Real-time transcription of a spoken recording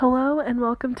and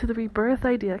welcome to the Rebirth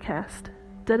IdeaCast,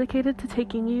 dedicated to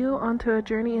taking you onto a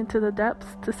journey into the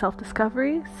depths to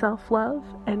self-discovery, self-love,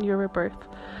 and your rebirth.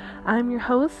 I'm your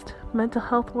host, mental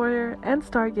health warrior, and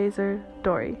stargazer,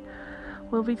 Dory.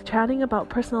 We'll be chatting about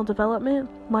personal development,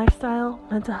 lifestyle,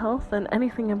 mental health, and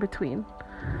anything in between.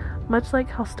 Much like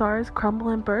how stars crumble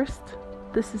and burst,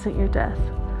 this isn't your death,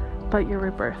 but your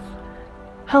rebirth.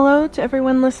 Hello to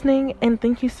everyone listening, and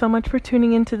thank you so much for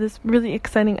tuning into this really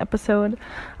exciting episode.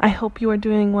 I hope you are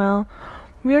doing well.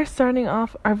 We are starting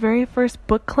off our very first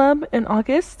book club in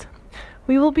August.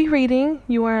 We will be reading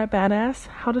You Are a Badass,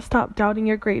 How to Stop Doubting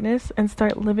Your Greatness and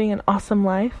Start Living an Awesome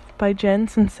Life by Jen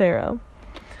Sincero.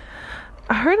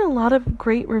 I heard a lot of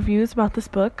great reviews about this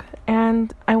book,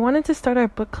 and I wanted to start our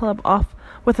book club off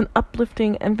with an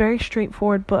uplifting and very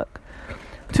straightforward book.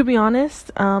 To be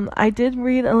honest, I did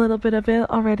read a little bit of it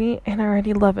already, and I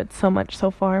already love it so much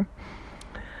so far.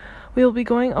 We will be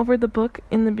going over the book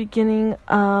in the beginning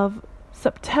of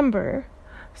September,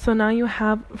 so now you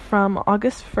have from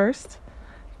August 1st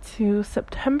to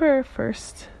September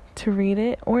 1st to read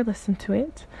it or listen to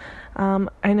it.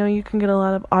 I know you can get a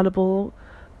lot of Audible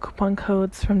coupon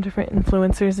codes from different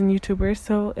influencers and YouTubers,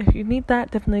 so if you need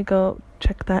that, definitely go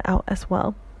check that out as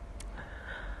well.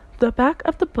 The back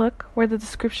of the book, where the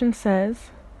description says,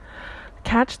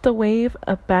 "Catch the wave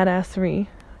of badassery.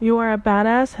 You Are a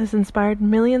Badass" has inspired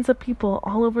millions of people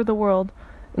all over the world,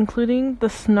 including the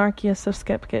snarkiest of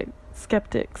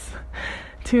skeptics,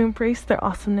 to embrace their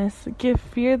awesomeness, give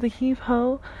fear the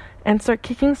heave-ho, and start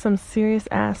kicking some serious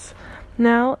ass.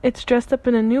 Now, it's dressed up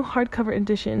in a new hardcover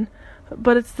edition,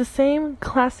 but it's the same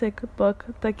classic book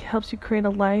that helps you create a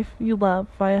life you love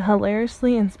via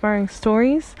hilariously inspiring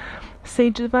stories,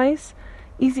 sage advice,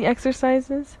 easy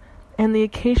exercises, and the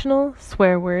occasional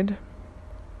swear word.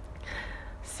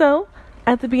 So,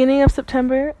 at the beginning of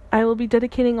September, I will be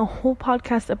dedicating a whole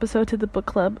podcast episode to the book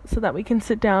club so that we can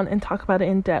sit down and talk about it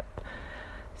in depth,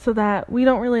 so that we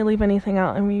don't really leave anything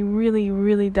out and we really,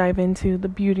 really dive into the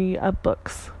beauty of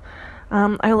books.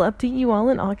 I will update you all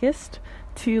in August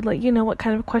to let you know what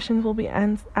kind of questions we'll be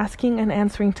asking and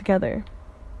answering together.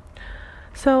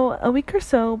 So, a week or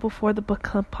so before the book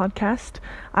club podcast,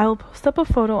 I will post up a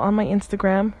photo on my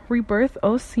Instagram,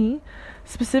 RebirthOC,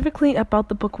 specifically about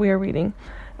the book we are reading,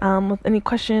 with any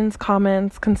questions,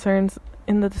 comments, concerns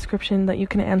in the description that you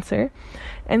can answer.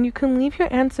 And you can leave your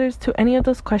answers to any of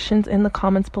those questions in the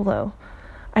comments below.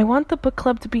 I want the book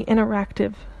club to be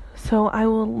interactive, so I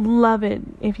will love it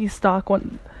if you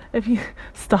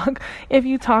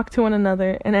talk to one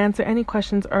another and answer any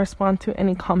questions or respond to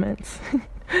any comments.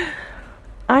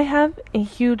 I have a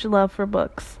huge love for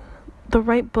books. The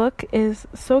right book is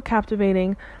so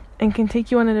captivating and can take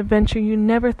you on an adventure you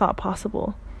never thought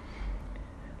possible.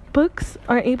 Books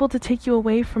are able to take you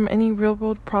away from any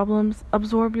real-world problems,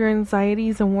 absorb your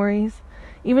anxieties and worries,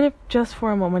 even if just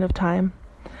for a moment of time.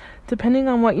 Depending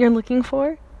on what you're looking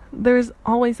for, there's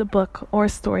always a book or a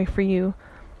story for you.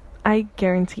 I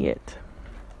guarantee it.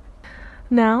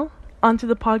 Now, on to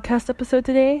the podcast episode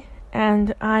today,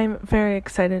 and I'm very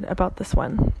excited about this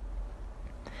one.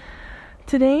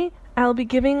 Today, I'll be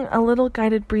giving a little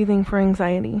guided breathing for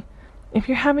anxiety. If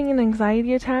you're having an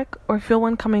anxiety attack or feel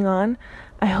one coming on,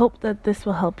 I hope that this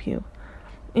will help you.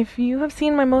 If you have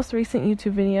seen my most recent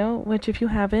YouTube video, which if you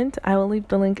haven't, I will leave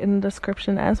the link in the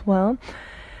description as well,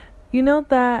 you know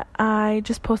that I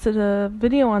just posted a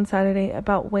video on Saturday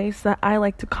about ways that I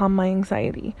like to calm my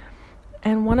anxiety.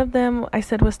 And one of them I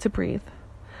said was to breathe.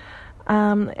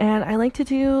 And I like to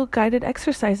do guided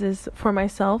exercises for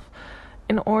myself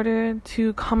in order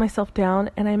to calm myself down.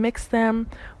 And I mix them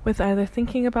with either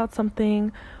thinking about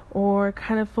something or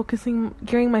kind of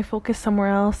gearing my focus somewhere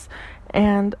else.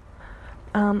 And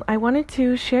I wanted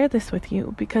to share this with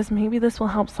you because maybe this will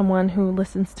help someone who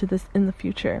listens to this in the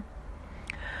future.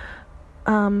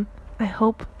 I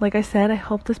hope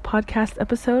this podcast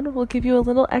episode will give you a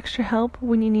little extra help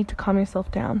when you need to calm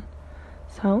yourself down.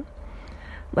 So,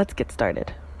 let's get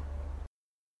started.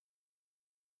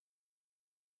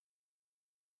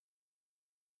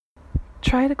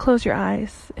 Try to close your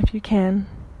eyes if you can.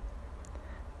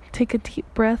 Take a deep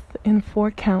breath in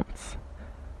 4 counts.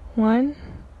 1,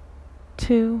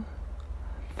 2,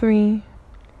 3,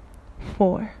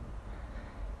 4.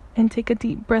 And take a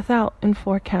deep breath out in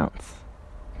 4 counts.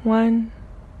 1,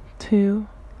 2,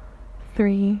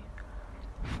 3,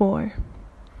 4.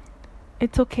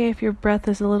 It's okay if your breath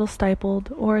is a little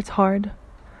stifled or it's hard.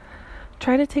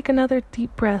 Try to take another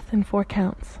deep breath in 4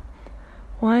 counts.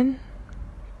 1,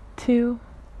 2,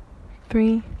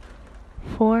 3,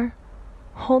 4.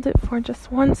 Hold it for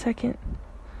just 1 second.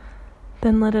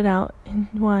 Then let it out in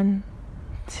 1,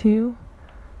 2,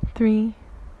 3,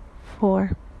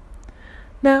 4.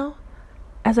 Now,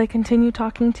 as I continue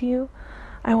talking to you,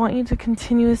 I want you to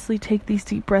continuously take these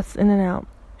deep breaths in and out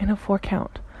in a 4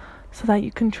 count so that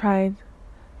you can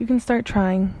start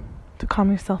trying to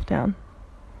calm yourself down.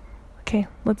 Okay,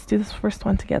 let's do this first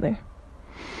one together.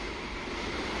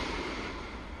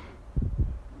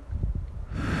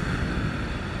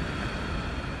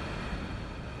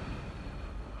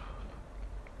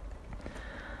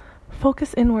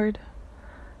 Focus inward.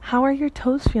 How are your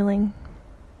toes feeling?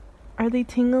 Are they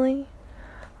tingly?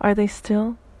 Are they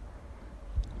still?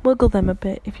 Wiggle them a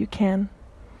bit if you can.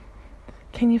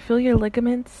 Can you feel your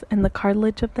ligaments and the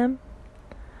cartilage of them?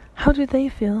 How do they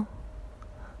feel?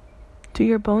 Do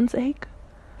your bones ache?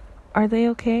 Are they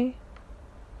okay?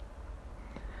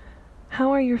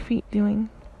 How are your feet doing?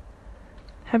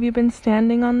 Have you been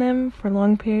standing on them for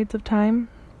long periods of time?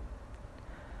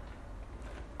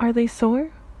 Are they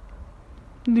sore?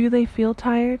 Do they feel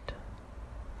tired?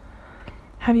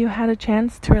 Have you had a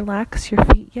chance to relax your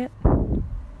feet yet?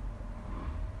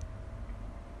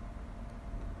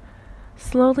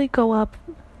 Slowly go up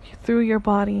through your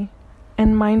body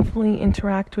and mindfully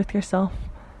interact with yourself.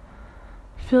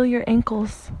 Feel your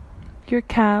ankles, your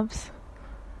calves,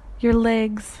 your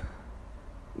legs,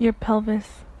 your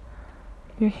pelvis,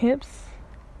 your hips,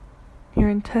 your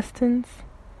intestines,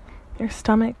 your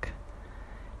stomach,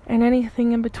 and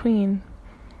anything in between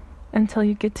until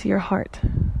you get to your heart.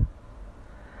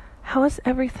 How is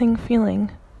everything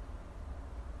feeling?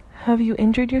 Have you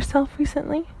injured yourself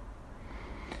recently?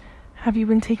 Have you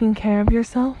been taking care of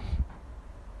yourself?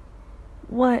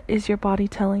 What is your body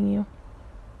telling you?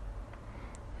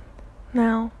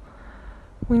 Now,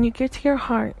 when you get to your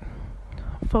heart,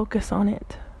 focus on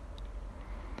it.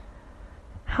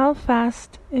 How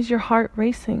fast is your heart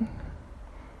racing?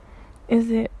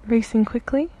 Is it racing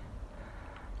quickly?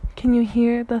 Can you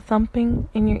hear the thumping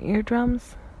in your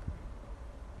eardrums?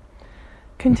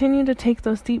 Continue to take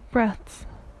those deep breaths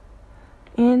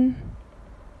in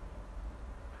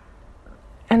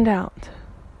and out.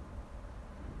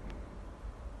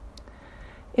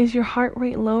 Is your heart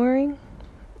rate lowering,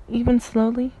 even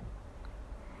slowly?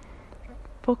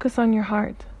 Focus on your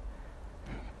heart.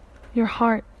 Your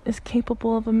heart is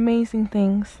capable of amazing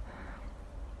things,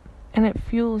 and it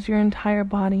fuels your entire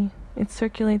body. It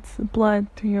circulates blood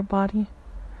through your body.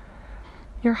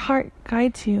 Your heart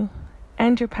guides you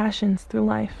and your passions through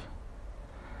life.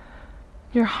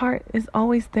 Your heart is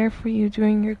always there for you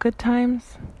during your good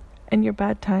times and your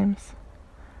bad times.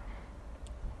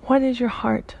 What is your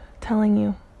heart telling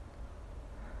you?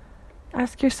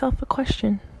 Ask yourself a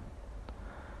question.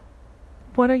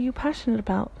 What are you passionate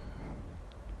about?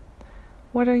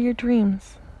 What are your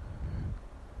dreams?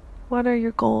 What are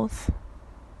your goals?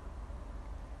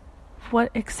 What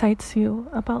excites you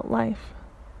about life?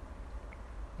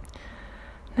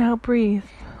 Now breathe.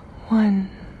 1,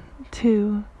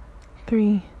 2,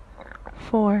 3,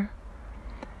 4.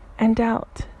 And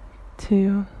out.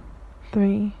 2,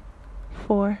 3,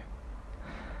 4.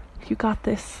 You got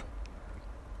this.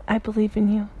 I believe in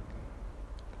you.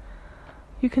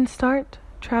 You can start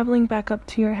traveling back up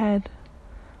to your head,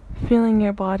 feeling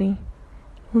your body,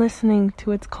 listening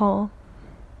to its call.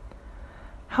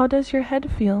 How does your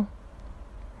head feel?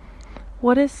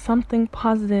 What is something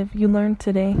positive you learned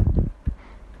today?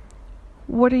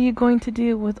 What are you going to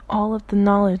do with all of the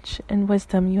knowledge and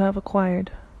wisdom you have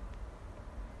acquired?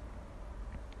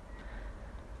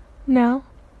 Now,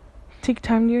 take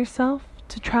time to yourself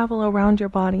to travel around your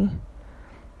body.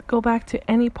 Go back to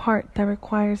any part that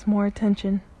requires more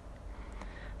attention.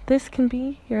 This can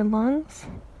be your lungs,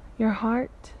 your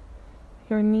heart,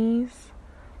 your knees,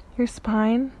 your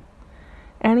spine,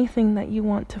 anything that you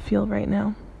want to feel right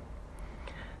now.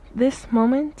 This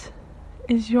moment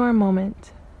is your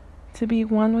moment to be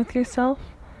one with yourself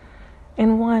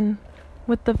and one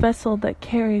with the vessel that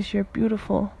carries your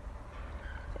beautiful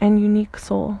and unique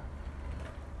soul.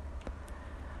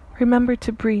 Remember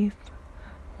to breathe.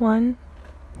 1,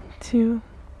 2,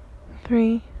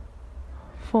 3,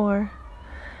 4,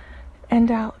 and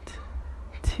out.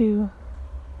 2,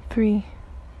 3,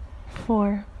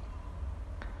 4.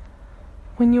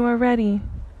 When you are ready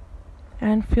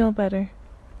and feel better,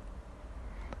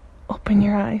 open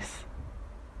your eyes.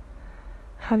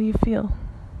 How do you feel?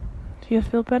 Do you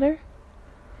feel better?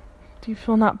 Do you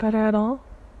feel not better at all?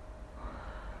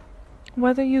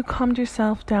 Whether you calmed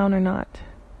yourself down or not,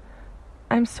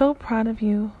 I'm so proud of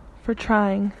you for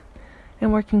trying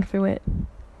and working through it.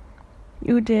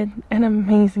 You did an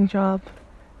amazing job.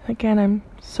 Again, I'm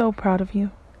so proud of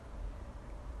you.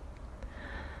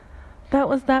 That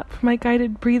was that for my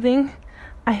guided breathing.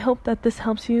 I hope that this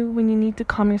helps you when you need to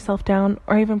calm yourself down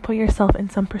or even put yourself in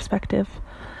some perspective.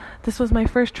 This was my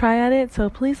first try at it, so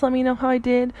please let me know how I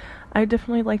did. I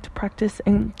definitely like to practice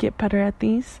and get better at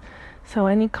these. So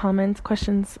any comments,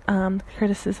 questions,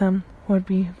 criticism would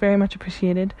be very much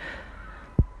appreciated.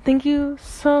 Thank you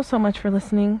so much for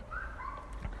listening.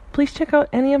 Please check out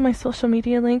any of my social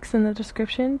media links in the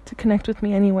description to connect with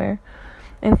me anywhere.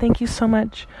 And thank you so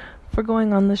much for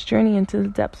going on this journey into the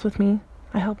depths with me.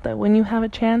 I hope that when you have a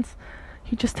chance,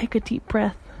 you just take a deep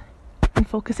breath and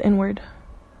focus inward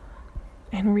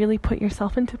and really put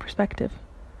yourself into perspective.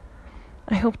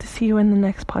 I hope to see you in the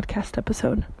next podcast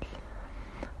episode.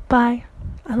 Bye.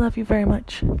 I love you very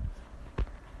much.